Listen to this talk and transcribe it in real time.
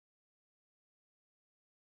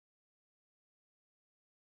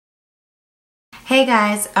Hey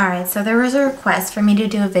guys, alright, so there was a request for me to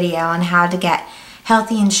do a video on how to get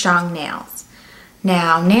healthy and strong nails.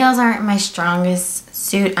 Now, nails aren't my strongest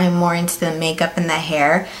suit. I'm more into the makeup and the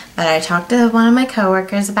hair, but I talked to one of my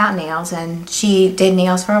coworkers about nails and she did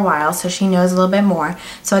nails for a while, so she knows a little bit more.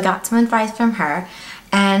 So I got some advice from her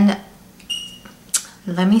and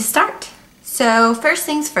let me start. So first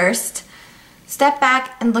things first, step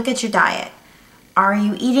back and look at your diet. Are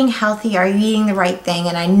you eating healthy? Are you eating the right thing?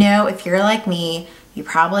 And I know if you're like me, you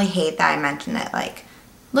probably hate that I mention it. Like,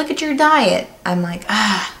 look at your diet. I'm like,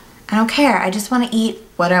 I don't care. I just want to eat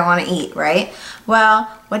what I want to eat, right? Well,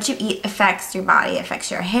 what you eat affects your body. It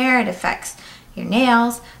affects your hair. It affects your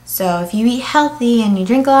nails. So if you eat healthy and you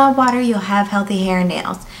drink a lot of water, you'll have healthy hair and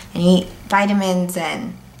nails. And you eat vitamins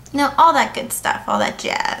and, you know, all that good stuff, all that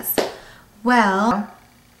jazz. Well,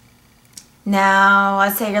 now,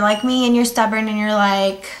 let's say you're like me and you're stubborn and you're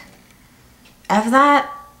like, F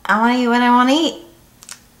that, I want to eat what I want to eat.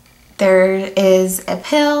 There is a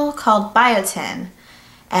pill called biotin,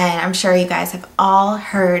 and I'm sure you guys have all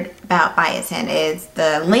heard about biotin. It's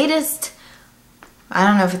the latest, I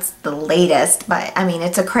don't know if it's the latest, but I mean,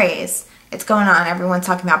 it's a craze. It's going on, everyone's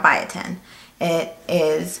talking about biotin. It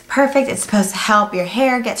is perfect. It's supposed to help your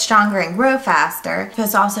hair get stronger and grow faster. It's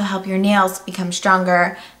supposed to also help your nails become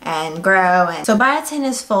stronger and grow. And so biotin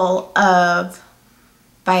is full of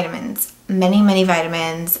vitamins, many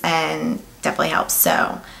vitamins, and definitely helps.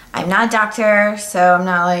 So I'm not a doctor, so I'm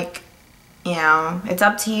not like, you know, it's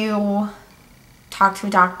up to you. Talk to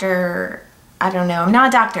a doctor. I don't know. I'm not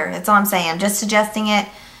a doctor. That's all I'm saying. I'm just suggesting it.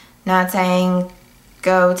 Not saying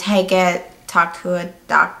go take it. Talk to a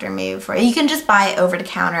doctor maybe before. You can just buy it over the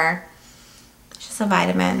counter. It's just a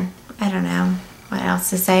vitamin. I don't know what else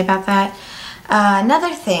to say about that.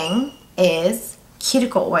 Another thing is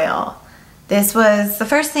cuticle oil. This was the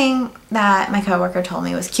first thing that my coworker told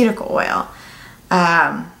me was cuticle oil.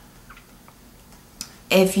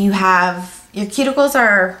 If you have, your cuticles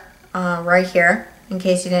are right here, in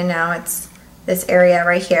case you didn't know, it's this area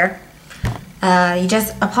right here. You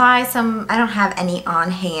just apply some, I don't have any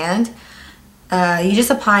on hand. You just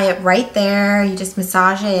apply it right there, you just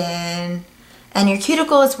massage it in, and your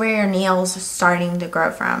cuticle is where your nails are starting to grow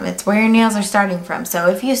from. It's where your nails are starting from. So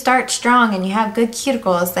if you start strong and you have good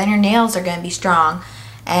cuticles, then your nails are going to be strong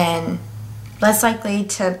and less likely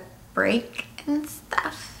to break and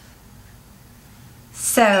stuff.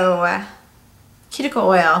 So, cuticle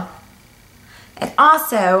oil. And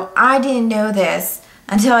also, I didn't know this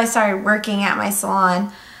until I started working at my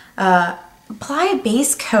salon. Apply a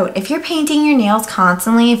base coat. If you're painting your nails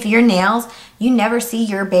constantly, if your nails, you never see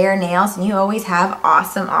your bare nails and you always have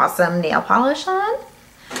awesome nail polish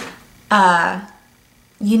on,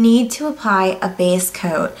 you need to apply a base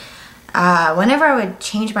coat. Whenever I would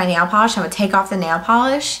change my nail polish, I would take off the nail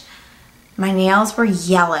polish. My nails were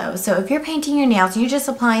yellow. So if you're painting your nails, you're just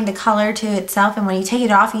applying the color to itself, and when you take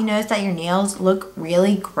it off, you notice that your nails look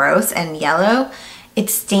really gross and yellow.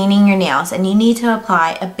 It's staining your nails, and you need to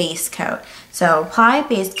apply a base coat. So apply a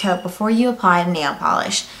base coat before you apply nail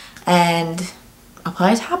polish, and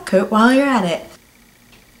apply a top coat while you're at it.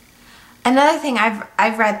 Another thing,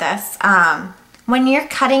 I've read this, when you're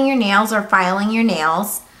cutting your nails or filing your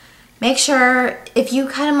nails, make sure if you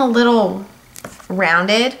cut them a little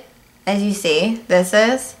rounded, as you see, this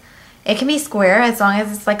is, it can be square as long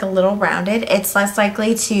as it's like a little rounded. It's less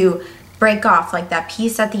likely to break off, like that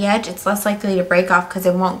piece at the edge, it's less likely to break off because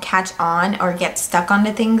it won't catch on or get stuck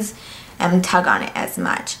onto things and tug on it as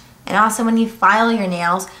much. And also when you file your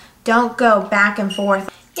nails, don't go back and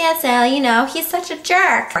forth. Yeah, so, you know, he's such a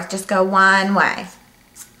jerk. Just go one way.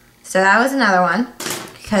 So that was another one,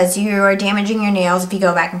 because you are damaging your nails if you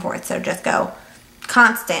go back and forth. So just go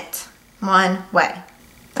constant, one way.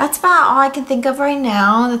 That's about all I can think of right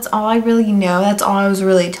now. That's all I really know. That's all I was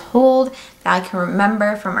really told that I can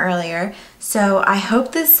remember from earlier. So I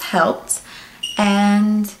hope this helped.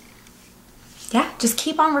 And yeah, just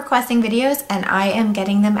keep on requesting videos and I am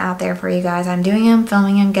getting them out there for you guys. I'm doing them,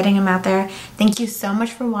 filming them, getting them out there. Thank you so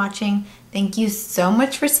much for watching. Thank you so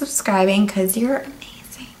much for subscribing, because you're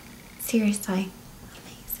amazing. Seriously,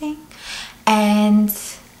 amazing. And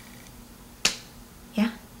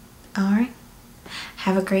yeah, all right.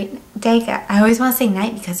 Have a great day, guys. I always want to say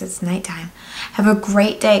night because it's nighttime. Have a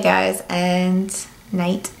great day, guys, and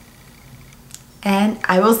night. And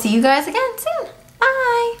I will see you guys again soon.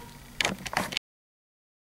 Bye.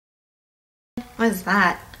 What is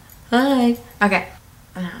that? Bye. Okay.